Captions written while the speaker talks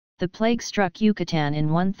The plague struck Yucatan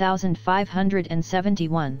in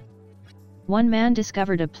 1571. One man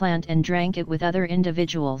discovered a plant and drank it with other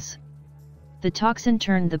individuals. The toxin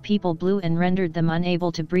turned the people blue and rendered them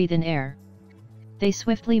unable to breathe in air. They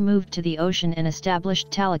swiftly moved to the ocean and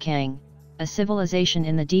established Talakang, a civilization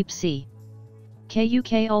in the deep sea.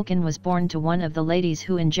 Kuk Ulkan was born to one of the ladies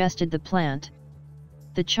who ingested the plant.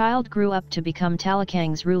 The child grew up to become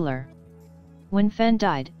Talakang's ruler. When Fen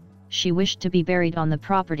died, she wished to be buried on the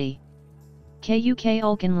property. Kuk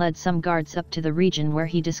Ulkan led some guards up to the region where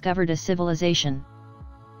he discovered a civilization.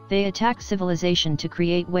 They attacked civilization to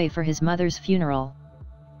create way for his mother's funeral.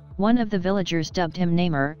 One of the villagers dubbed him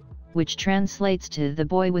Namor, which translates to the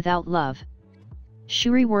boy without love.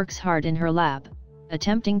 Shuri works hard in her lab,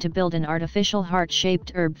 attempting to build an artificial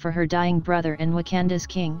heart-shaped herb for her dying brother and Wakanda's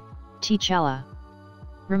king, T'Challa.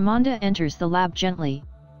 Ramonda enters the lab gently,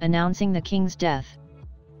 announcing the king's death.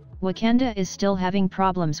 Wakanda is still having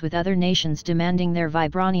problems with other nations demanding their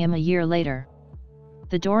vibranium a year later.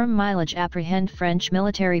 The Durham Mileage apprehend French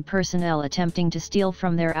military personnel attempting to steal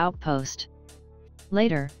from their outpost.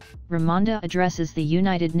 Later, Ramonda addresses the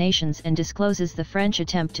United Nations and discloses the French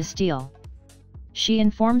attempt to steal. She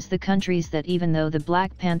informs the countries that even though the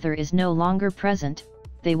Black Panther is no longer present,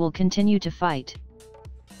 they will continue to fight.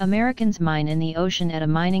 Americans mine in the ocean at a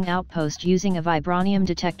mining outpost using a vibranium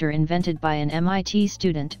detector invented by an MIT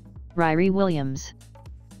student, Ryrie Williams.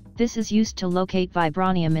 This is used to locate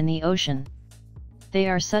vibranium in the ocean. They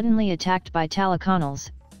are suddenly attacked by Talakanals,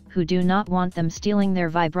 who do not want them stealing their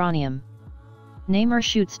vibranium. Namor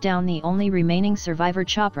shoots down the only remaining survivor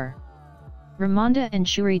Chopper. Ramonda and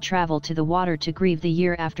Shuri travel to the water to grieve the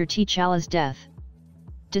year after T'Challa's death.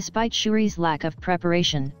 Despite Shuri's lack of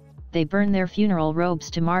preparation, they burn their funeral robes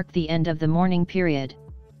to mark the end of the mourning period.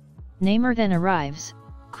 Namor then arrives,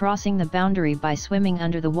 crossing the boundary by swimming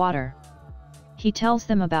under the water. He tells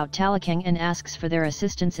them about Talakang and asks for their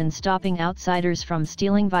assistance in stopping outsiders from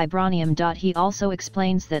stealing vibranium. He also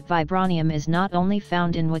explains that vibranium is not only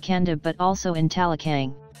found in Wakanda but also in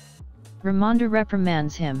Talakang. Ramonda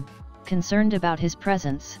reprimands him, concerned about his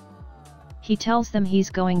presence. He tells them he's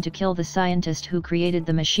going to kill the scientist who created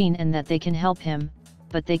the machine and that they can help him,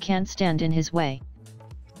 but they can't stand in his way.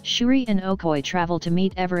 Shuri and Okoye travel to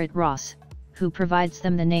meet Everett Ross, who provides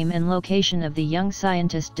them the name and location of the young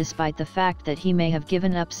scientist despite the fact that he may have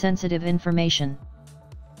given up sensitive information.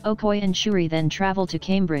 Okoye and Shuri then travel to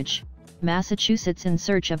Cambridge, Massachusetts in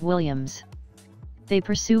search of Williams. They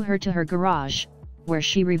pursue her to her garage, where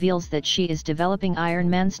she reveals that she is developing Iron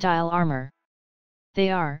Man-style armor.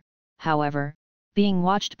 They are, however, being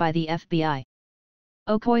watched by the FBI.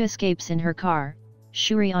 Okoye escapes in her car,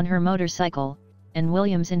 Shuri on her motorcycle, and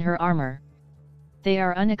Williams in her armor. They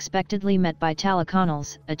are unexpectedly met by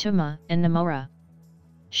Talakanals, Atuma, and Namora.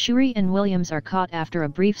 Shuri and Williams are caught after a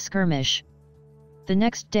brief skirmish. The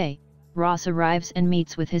next day, Ross arrives and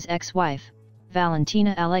meets with his ex-wife,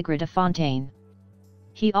 Valentina Allegra de Fontaine.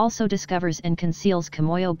 He also discovers and conceals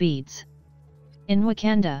Kimoyo beads. In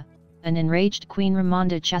Wakanda, an enraged Queen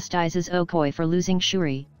Ramonda chastises Okoye for losing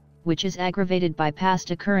Shuri, which is aggravated by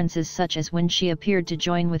past occurrences such as when she appeared to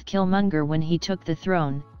join with Killmonger when he took the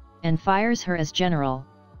throne, and fires her as general.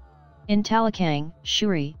 In Talakang,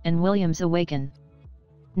 Shuri and Williams awaken.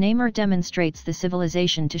 Namor demonstrates the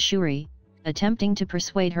civilization to Shuri, attempting to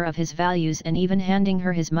persuade her of his values and even handing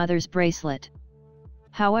her his mother's bracelet.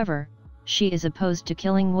 However, she is opposed to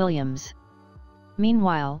killing Williams.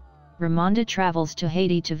 Meanwhile, Ramonda travels to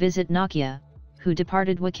Haiti to visit Nakia, who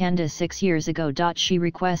departed Wakanda 6 years ago. She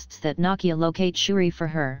requests that Nakia locate Shuri for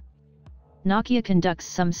her. Nakia conducts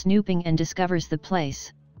some snooping and discovers the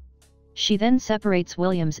place. She then separates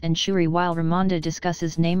Williams and Shuri while Ramonda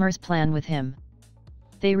discusses Namor's plan with him.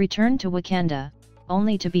 They return to Wakanda,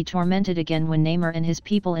 only to be tormented again when Namor and his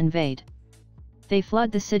people invade. They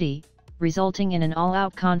flood the city, resulting in an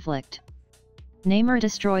all-out conflict. Namor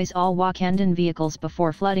destroys all Wakandan vehicles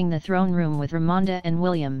before flooding the throne room with Ramonda and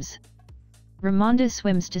Williams. Ramonda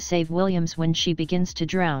swims to save Williams when she begins to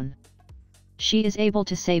drown. She is able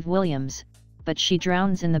to save Williams, but she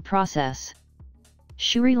drowns in the process.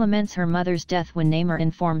 Shuri laments her mother's death when Namor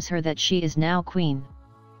informs her that she is now queen.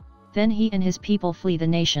 Then he and his people flee the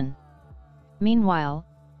nation. Meanwhile,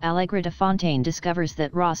 Allegra de Fontaine discovers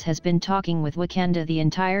that Ross has been talking with Wakanda the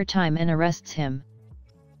entire time and arrests him.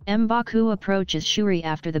 M'Baku approaches Shuri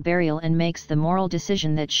after the burial and makes the moral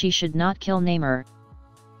decision that she should not kill Namor.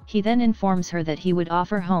 He then informs her that he would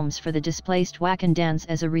offer homes for the displaced Wakandans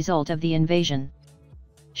as a result of the invasion.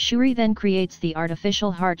 Shuri then creates the artificial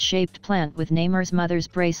heart-shaped plant with Namor's mother's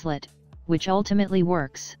bracelet, which ultimately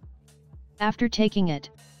works. After taking it,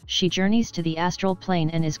 she journeys to the astral plane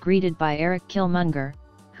and is greeted by Eric Killmonger,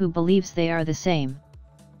 who believes they are the same.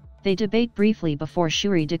 They debate briefly before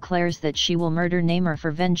Shuri declares that she will murder Namor for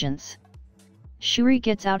vengeance. Shuri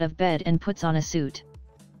gets out of bed and puts on a suit.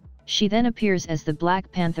 She then appears as the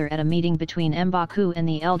Black Panther at a meeting between M'Baku and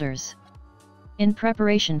the Elders. In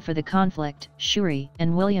preparation for the conflict, Shuri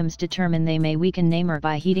and Williams determine they may weaken Namor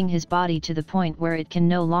by heating his body to the point where it can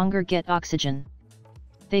no longer get oxygen.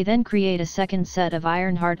 They then create a second set of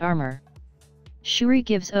Ironheart armor. Shuri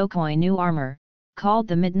gives Okoye new armor, called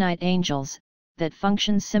the Midnight Angels, that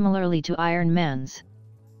functions similarly to Iron Man's.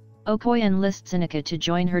 Okoye enlists Inika to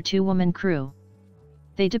join her two-woman crew.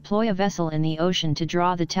 They deploy a vessel in the ocean to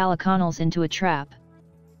draw the Talaconals into a trap.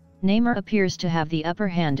 Namor appears to have the upper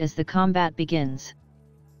hand as the combat begins.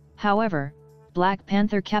 However, Black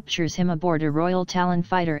Panther captures him aboard a Royal Talon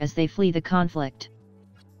fighter as they flee the conflict.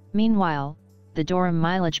 Meanwhile, the Dorum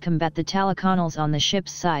Mileage combat the Talaconals on the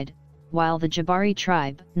ship's side, while the Jabari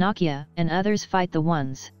tribe, Nakia, and others fight the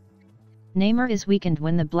Ones. Namor is weakened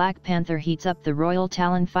when the Black Panther heats up the Royal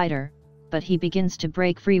Talon fighter, but he begins to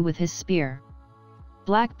break free with his spear.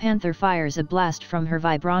 Black Panther fires a blast from her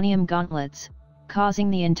vibranium gauntlets, causing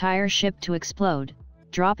the entire ship to explode,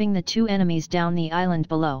 dropping the two enemies down the island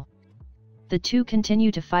below. The two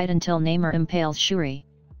continue to fight until Namor impales Shuri.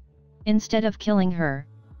 Instead of killing her,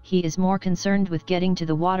 he is more concerned with getting to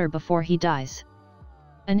the water before he dies.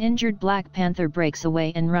 An injured Black Panther breaks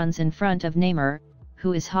away and runs in front of Namor,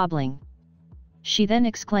 who is hobbling. She then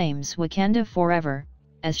exclaims "Wakanda Forever,"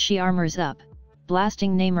 as she armors up,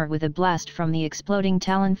 blasting Namor with a blast from the exploding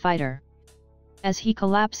Talon fighter. As he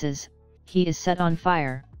collapses, he is set on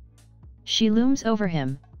fire. She looms over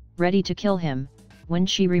him, ready to kill him, when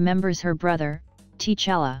she remembers her brother,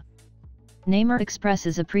 T'Challa. Namor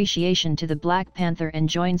expresses appreciation to the Black Panther and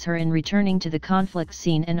joins her in returning to the conflict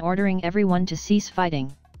scene and ordering everyone to cease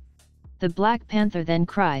fighting. The Black Panther then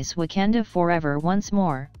cries "Wakanda Forever" once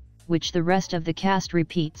more, which the rest of the cast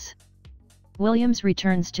repeats. Williams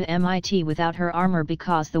returns to MIT without her armor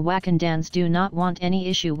because the Wakandans do not want any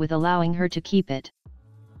issue with allowing her to keep it.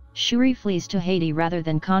 Shuri flees to Haiti rather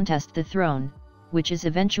than contest the throne, which is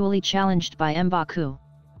eventually challenged by M'Baku.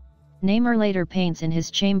 Namor later paints in his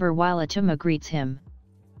chamber while Atuma greets him.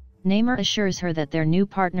 Namor assures her that their new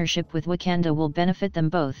partnership with Wakanda will benefit them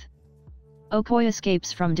both. Okoye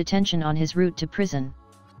escapes from detention on his route to prison.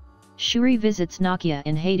 Shuri visits Nakia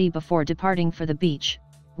in Haiti before departing for the beach,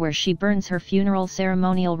 where she burns her funeral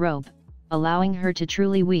ceremonial robe, allowing her to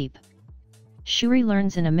truly weep. Shuri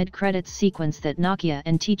learns in a mid-credits sequence that Nakia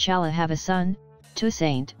and T'Challa have a son,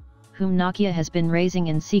 Toussaint, whom Nakia has been raising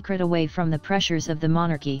in secret away from the pressures of the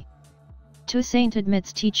monarchy. Toussaint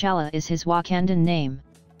admits T'Challa is his Wakandan name.